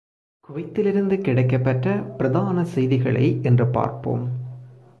குவைத்திலிருந்து கிடைக்கப்பெற்ற பிரதான செய்திகளை இன்று பார்ப்போம்.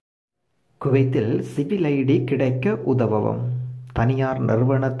 குவைத்தில் சிவில் ஐடி கிடைக்க உதவவும். தனியார்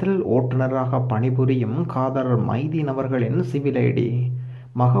நிறுவனத்தில் ஓட்டுநராக பணிபுரியும் காதர் மைதீன் அவர்களின் சிவில் ஐடி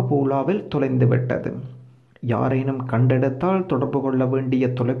மகபூலாவில் தொலைந்துவிட்டது. யாரேனும் கண்டெடுத்தால் தொடர்பு கொள்ள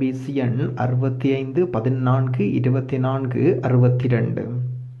வேண்டிய தொலைபேசி எண் 65 14 24 62.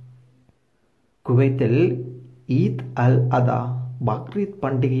 குவைத்தில் ஈத் அல் அதா பக்ரீத்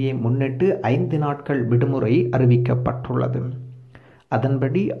பண்டிகையை முன்னிட்டு 5 நாட்கள் விடுமுறை அறிவிக்கப்பட்டுள்ளது.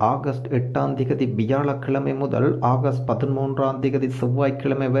 அதன்படி ஆகஸ்ட் 8 வியாழக்கிழமை முதல் ஆகஸ்ட் 13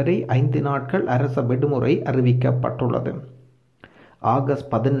 செவ்வாய்க்கிழமை வரை 5 நாட்கள் அரச விடுமுறை அறிவிக்கப்பட்டுள்ளது. ஆகஸ்ட்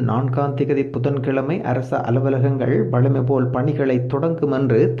 14 புதன்கிழமை அரச அலுவலகங்கள் வழமை போல் பணிகளை தொடங்கும்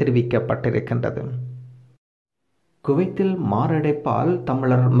என்று தெரிவிக்கப்பட்டிருக்கின்றது. குவைத்தில் மாரடைப்பால்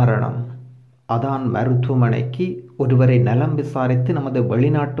தமிழர் மரணம். அதான் மருத்துவமனைக்கு ஒருவரை நலம் விசாரித்து நமது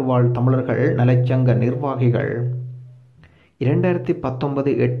வெளிநாட்டு வாழ் தமிழர்கள் நலச்சங்க நிர்வாகிகள்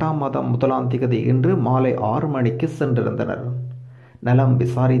 2019 8ஆம் மாதம் 1 இன்று மாலை 6 மணிக்கு சென்றிருந்தனர். நலம்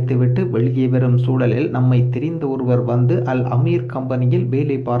விசாரித்துவிட்டு வெளியே வரும் சூழலில் நம்மை தெரிந்த ஒருவர் வந்து அல் அமீர் கம்பெனியில்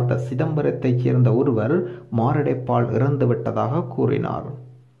வேலை பார்த்த சிதம்பரத்தைச் சேர்ந்த ஒருவர் மாரடைப்பால் இறந்துவிட்டதாக கூறினார்.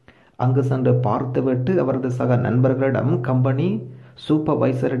 அங்கு சென்று பார்த்துவிட்டு அவரது சக நண்பர்களிடம் கம்பெனி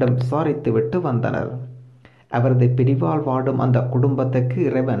சூப்பர்வைசரிடம் விசாரித்துவிட்டு வந்தனர். அவரது பிரிவால் வாடும் அந்த குடும்பத்துக்கு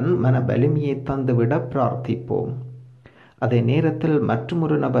இறைவன் மன வலிமையை தந்துவிட பிரார்த்திப்போம். அதே நேரத்தில்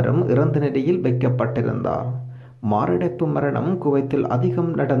மற்றொரு நபரும் இறந்த நிலையில் வைக்கப்பட்டிருந்தார். மாரடைப்பு மரணம் குவைத்தில்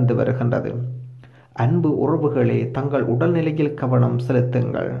அதிகம் நடந்து வருகின்றது. அன்பு உறவுகளே, தங்கள் உடல்நிலையில் கவனம்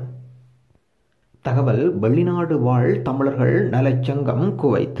செலுத்துங்கள். தகவல் வெளிநாடு வாழ் தமிழர்கள் நலச்சங்கம்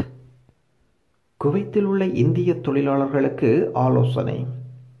குவைத். குவைத்தில் உள்ள இந்திய தொழிலாளர்களுக்கு ஆலோசனை.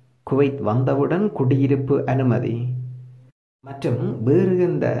 குவைத் வந்தவுடன் குடியிருப்பு அனுமதி மற்றும் வேறு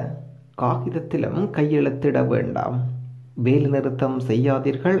எந்த காகிதத்திலும் கையெழுத்திட வேண்டாம். வேலை நிறுத்தம்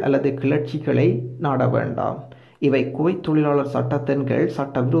செய்யாதீர்கள் அல்லது கிளர்ச்சிகளை நாட வேண்டாம். இவை குவைத் தொழிலாளர் சட்டத்தின் கீழ்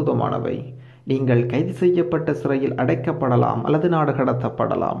சட்டவிரோதமானவை. நீங்கள் கைது செய்யப்பட்ட சிறையில் அடைக்கப்படலாம் அல்லது நாடு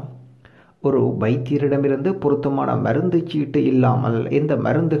கடத்தப்படலாம். ஒரு வைத்தியரிடமிருந்து பொருத்தமான மருந்து சீட்டு இல்லாமல் எந்த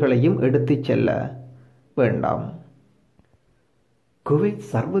மருந்துகளையும் எடுத்துச் செல்ல வேண்டாம். குவைத்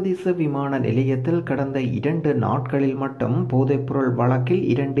சர்வதேச விமான நிலையத்தில் கடந்த 2 நாட்களில் மட்டும் போதைப்பொருள் வழக்கில்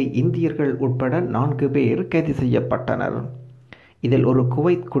 2 இந்தியர்கள் உட்பட 4 பேர் கைது செய்யப்பட்டனர். இதில் ஒரு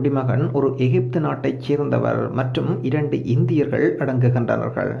குவைத் குடிமகன், ஒரு எகிப்து நாட்டைச் சேர்ந்தவர் மற்றும் 2 இந்தியர்கள்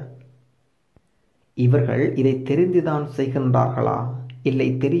அடங்குகின்றனர். இவர்கள் இதை தெரிந்துதான் செய்கின்றார்களா, இல்லை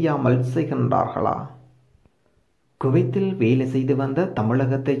தெரியாமல் செய்கின்றார்களா? குவைத்தில் வேலை செய்து வந்த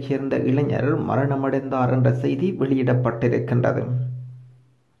தமிழகத்தைச் சேர்ந்த இளைஞர் மரணமடைந்தார் என்ற செய்தி வெளியிடப்பட்டிருக்கின்றது.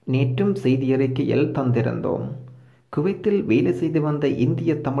 நேற்றும் செய்தி அறிக்கையில் தந்திருந்தோம். குவைத்தில் வேலை செய்து வந்த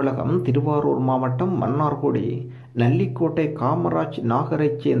இந்திய தமிழகம் திருவாரூர் மாவட்டம் மன்னார்குடி நல்லிக்கோட்டை காமராஜ்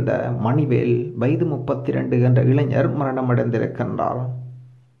நாகரைச் சேர்ந்த மணிவேல் வயது 32 என்ற இளைஞர் மரணமடைந்திருக்கின்றார்.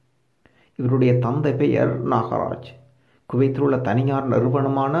 இவருடைய தந்தை பெயர் நாகராஜ். குவைத்தில் உள்ள தனியார்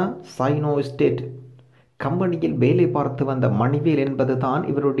நிறுவனமான சைனோ ஸ்டேட் கம்பெனியில் வேலை பார்த்து வந்த மணிவேல் என்பதுதான்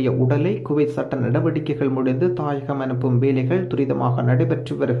இவருடைய உடலை குவைத் சட்ட நடவடிக்கைகள் முடிந்து தாயகம் அனுப்பும் வேலைகள் துரிதமாக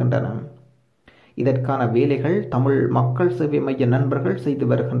நடைபெற்று வருகின்றன. இதற்கான வேலைகள் தமிழ் மக்கள் சேவை மைய நண்பர்கள் செய்து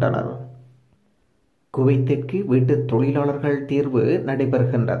வருகின்றனர். குவைத்திற்கு வீட்டு தொழிலாளர்கள் தேர்வு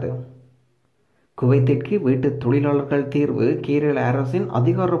நடைபெறுகின்றது. குவைத்திற்கு வீட்டு தொழிலாளர்கள் தேர்வு கேரள அரசின்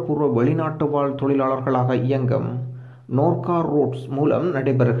அதிகாரப்பூர்வ வெளிநாட்டு வாழ் தொழிலாளர்களாக இயங்கும் நோர்கா ரூட்ஸ் மூலம்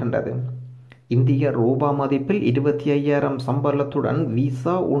நடைபெறுகின்றது. இந்திய ரூபா மதிப்பில் 25,000 சம்பளத்துடன்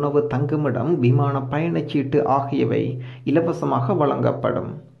விசா, உணவு, தங்குமிடம், விமான பயணச்சீட்டு ஆகியவை இலவசமாக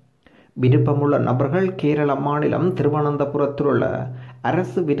வழங்கப்படும். விருப்பமுள்ள நபர்கள் கேரள மாநிலம் திருவனந்தபுரத்தில் உள்ள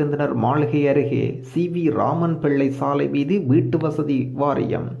அரசு விருந்தினர் மாளிகை அருகே CV ராமன் பிள்ளை சாலை வீதி வீட்டு வசதி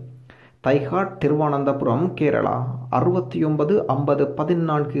வாரியம், தைகாட், திருவனந்தபுரம், கேரளா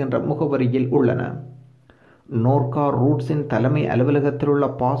 695014 என்ற முகவரியில் உள்ளன. நோர்கா ரூட்ஸின் தலைமை அலுவலகத்தில் உள்ள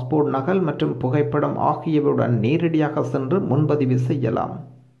பாஸ்போர்ட் நகல் மற்றும் புகைப்படம் ஆகியவையுடன் நேரடியாக சென்று முன்பதிவு செய்யலாம்.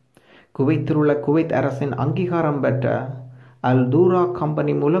 குவைத்தில் உள்ள குவைத் அரசின் அங்கீகாரம் பெற்ற அல் தூரா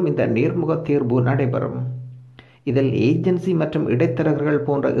கம்பெனி மூலம் இந்த நேர்முக தேர்வு நடைபெறும். இதில் ஏஜென்சி மற்றும் இடைத்தரகர்கள்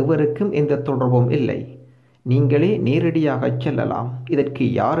போன்ற எவருக்கும் எந்த தொடர்பும் இல்லை. நீங்களே நேரடியாக செல்லலாம். இதற்கு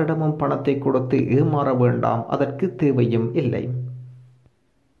யாரிடமும் பணத்தை கொடுத்து ஏமாற வேண்டாம். அதற்கு தேவையும் இல்லை.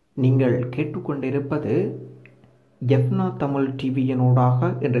 நீங்கள் கேட்டுக்கொண்டிருப்பது எஃப்னா தமிழ் டிவியினூடாக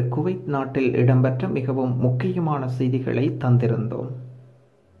இன்று குவைத் நாட்டில் இடம்பெற்ற மிகவும் முக்கியமான செய்திகளை தந்திருந்தோம்.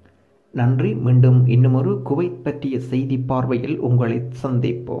 நன்றி. மீண்டும் இன்னுமொரு குவைத் பற்றிய செய்தி பார்வையில் உங்களை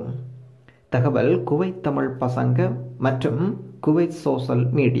சந்திப்போம். தகவல் குவைத் தமிழ் பசங்க மற்றும் குவைத் சோஷல்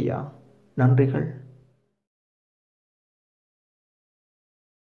மீடியா. நன்றிகள்.